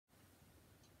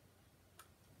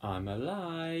I'm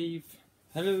alive!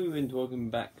 Hello and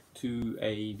welcome back to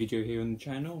a video here on the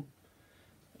channel.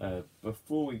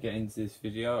 Before we get into this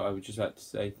video, I would just like to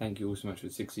say thank you all so much for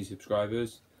 60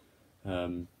 subscribers.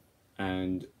 And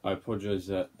I apologise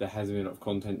that there hasn't been a lot of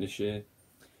content this year.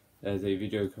 There's a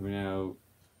video coming out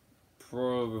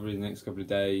probably the next couple of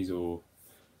days or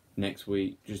next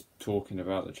week, just talking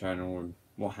about the channel and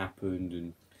what happened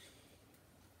and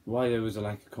why there was a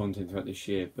lack of content throughout this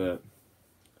year. But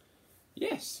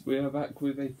yes, we are back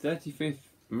with a 35th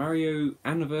Mario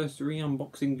anniversary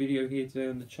unboxing video here today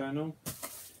on the channel.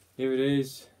 Here it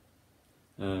is.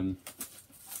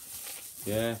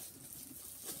 Yeah,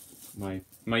 my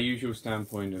usual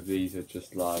standpoint of these are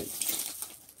just like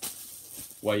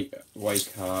wake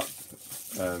up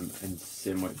and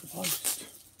sit and wait for the post.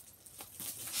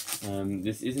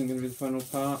 This isn't going to be the final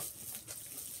part.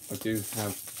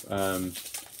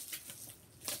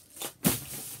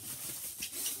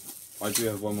 I do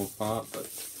have one more part, but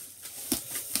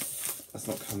that's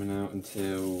not coming out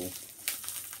until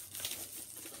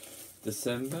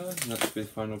December, and that's the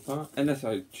final part, unless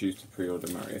I choose to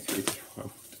pre-order Mario 3D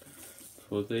World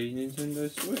for the Nintendo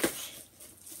Switch.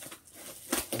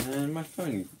 And my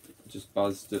phone just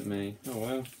buzzed at me. Oh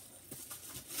well.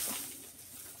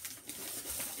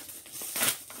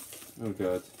 Oh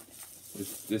god.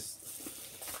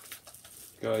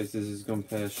 Guys, this has gone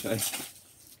pear-shaped.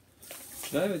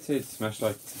 Did I ever tell you to smash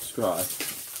like and subscribe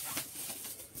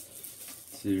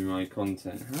to my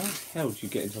content? How the hell do you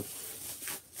get into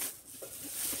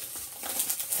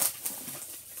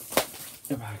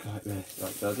a bag like this?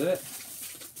 That does it.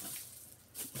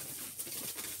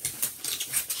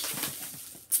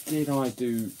 Did I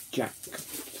do jack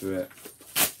to it?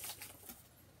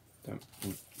 Don't.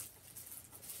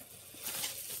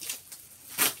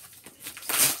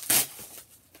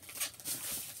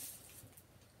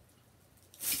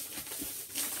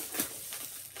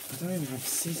 I don't even have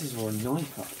scissors or a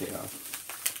knife up here.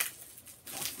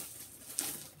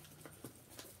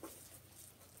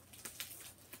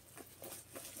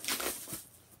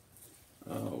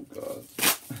 Oh god.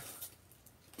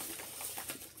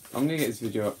 I'm gonna get this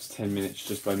video up to 10 minutes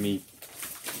just by me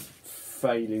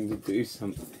failing to do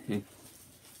something.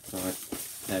 Right,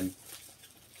 10.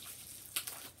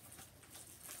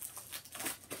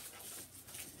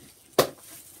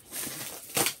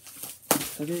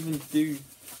 I didn't even do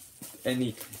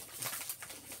anything.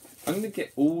 I'm going to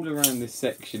get all around this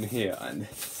section here and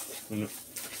oh,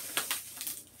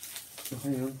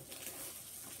 hang on.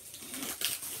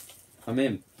 I'm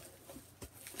in.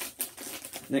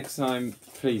 Next time,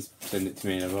 please send it to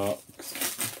me in a box.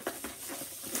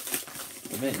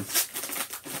 I'm in.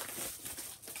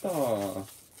 Oh.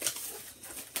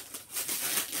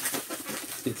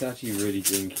 It's actually really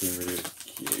dinky and really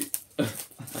cute.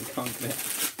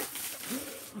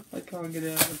 I can't get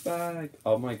it out of the bag.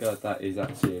 Oh my god, that is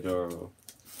actually adorable.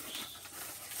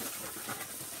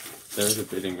 There is a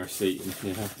bidding receipt in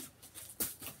here.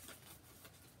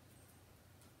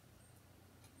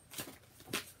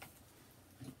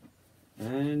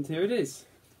 And here it is.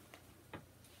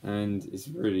 And it's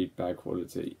really bad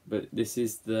quality. But this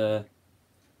is the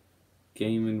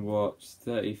Game & Watch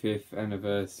 35th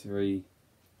anniversary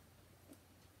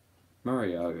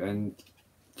Mario. And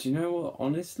do you know what,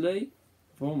 honestly?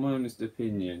 If I want my honest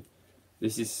opinion,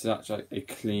 this is such like a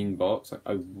clean box. Like,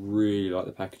 I really like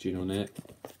the packaging on it.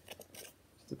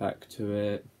 The back to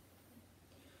it.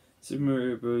 Super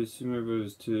Mario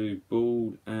Bros. 2,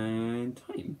 Ball, and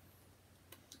Time.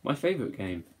 My favourite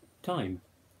game, Time.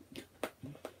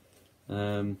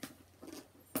 Note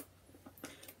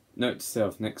to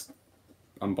self: next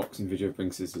unboxing video,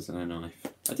 bring scissors and a knife.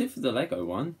 I did for the Lego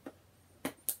one.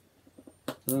 I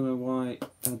don't know why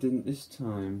I didn't this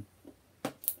time.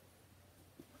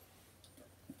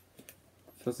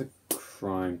 Feels like a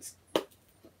crime.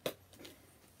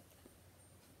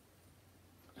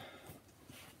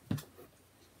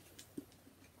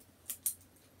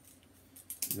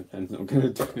 The pen's not going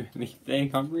to do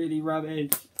anything. I'm really rubbish.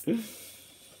 Do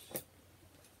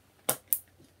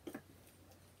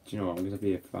you know what? I'm going to be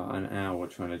here for about an hour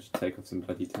trying to just take off some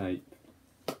bloody tape.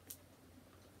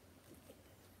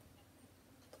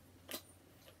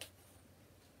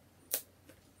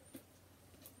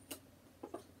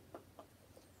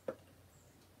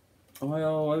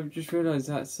 Oh, I just realised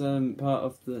that's part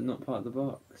of the, not part of the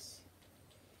box.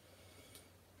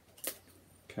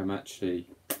 Okay, I'm actually...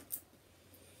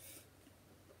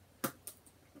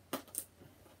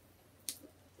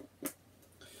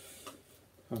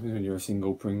 I think when you're a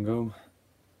single Pringle,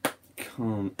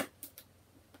 can't.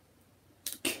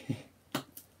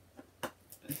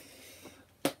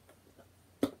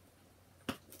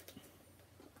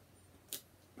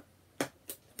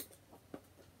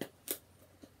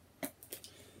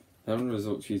 I don't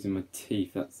resort to using my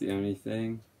teeth, that's the only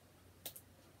thing.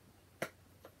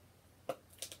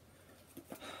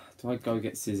 Do I go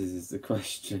get scissors is the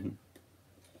question.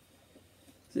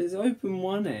 So it's open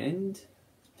one end.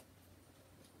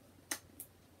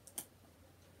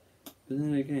 But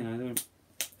then again, I don't...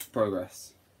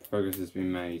 Progress. Progress has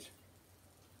been made.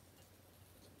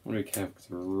 I want to be careful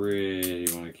because I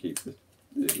really want to keep the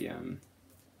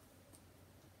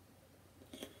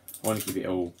I want to keep it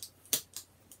all.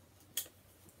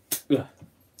 Ugh.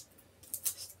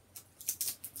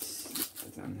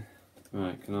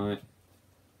 Right, can I?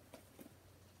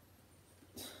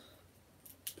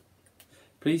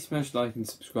 Please smash like and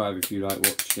subscribe if you like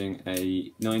watching a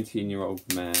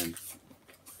 19-year-old man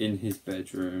in his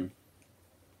bedroom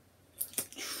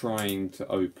trying to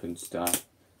open stuff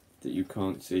that you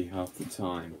can't see half the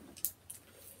time.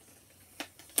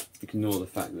 Ignore the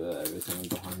fact that there is someone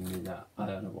behind me that I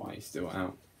don't know why he's still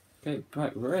out. Okay,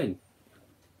 right, we're in.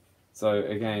 So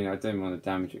again, I don't want to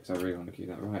damage it because I really want to keep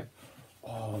that right.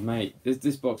 Oh mate,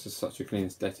 this box has such a clean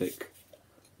aesthetic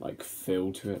like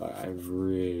feel to it. Like, I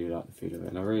really like the feel of it,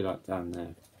 and I really like down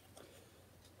there.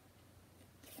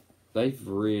 They've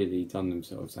really done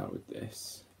themselves out with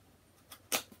this.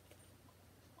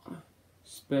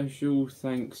 Special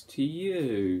thanks to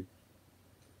you.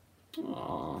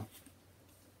 Aww.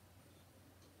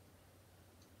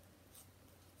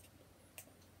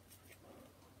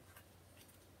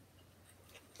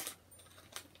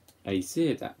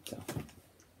 AC adapter.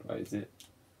 What is it?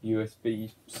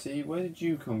 USB-C. Where did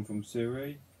you come from,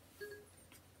 Siri?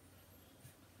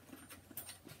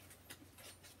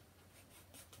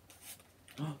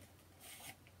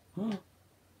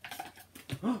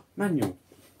 Manual.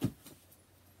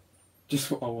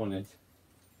 Just what I wanted.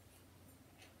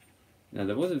 Now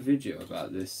there was a video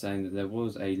about this saying that there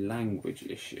was a language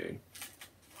issue.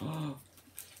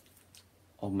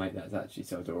 Oh mate, that's actually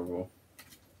so adorable.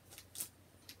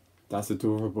 That's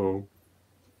adorable.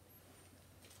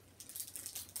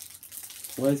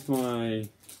 Where's my...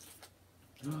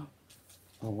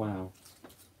 Oh wow.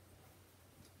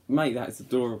 Mate, that's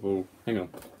adorable. Hang on.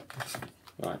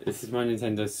 Right, this is my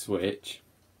Nintendo Switch.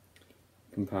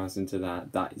 In comparison to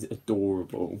that, that is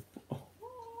adorable. Oh.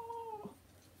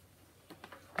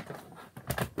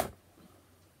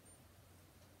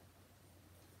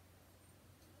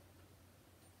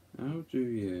 How do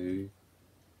you...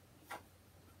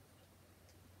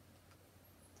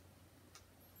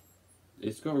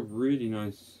 It's got a really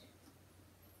nice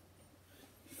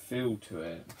feel to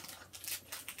it.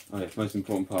 Oh yeah, most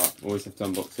important part, always have to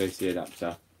unbox the AC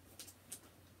adapter.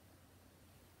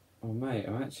 Oh mate,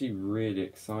 I'm actually really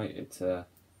excited to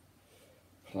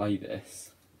play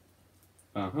this.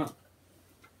 Uh-huh.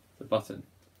 The button.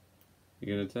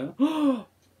 You gonna turn?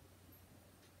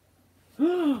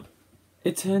 Oh!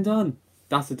 It turned on!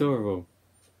 That's adorable.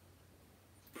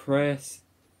 Press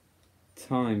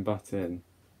time button.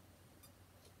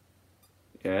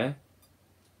 Yeah?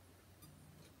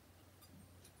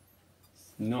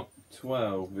 It's not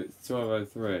 12, it's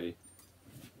 12:03.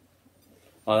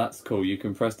 Oh, that's cool. You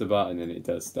can press the button and it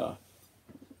does stuff.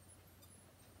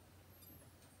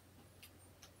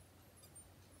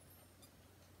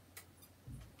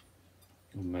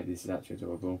 Oh mate, this is actually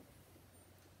adorable.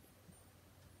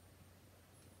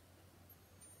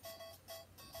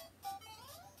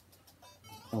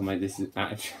 Oh mate, this is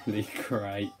actually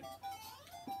great.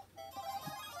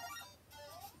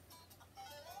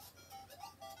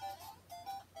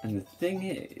 And the thing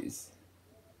is,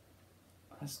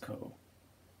 that's cool.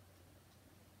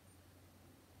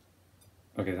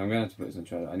 Okay, so I'm going to have to put this on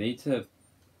trailer. I need to...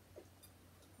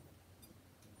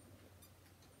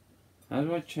 How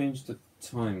do I change the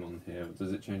time on here? Or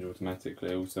does it change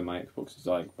automatically? Also, my Xbox is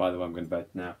like, by the way, I'm going to bed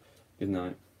now. Good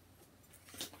night.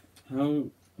 How...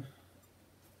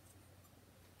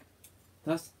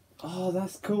 That's... Oh,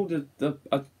 that's cool.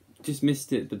 I just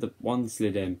missed it, but the one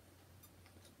slid in.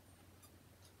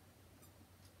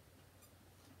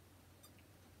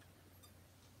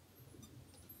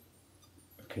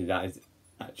 Okay, that is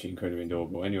actually incredibly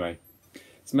adorable. Anyway,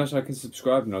 smash like and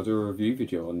subscribe and I'll do a review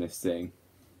video on this thing.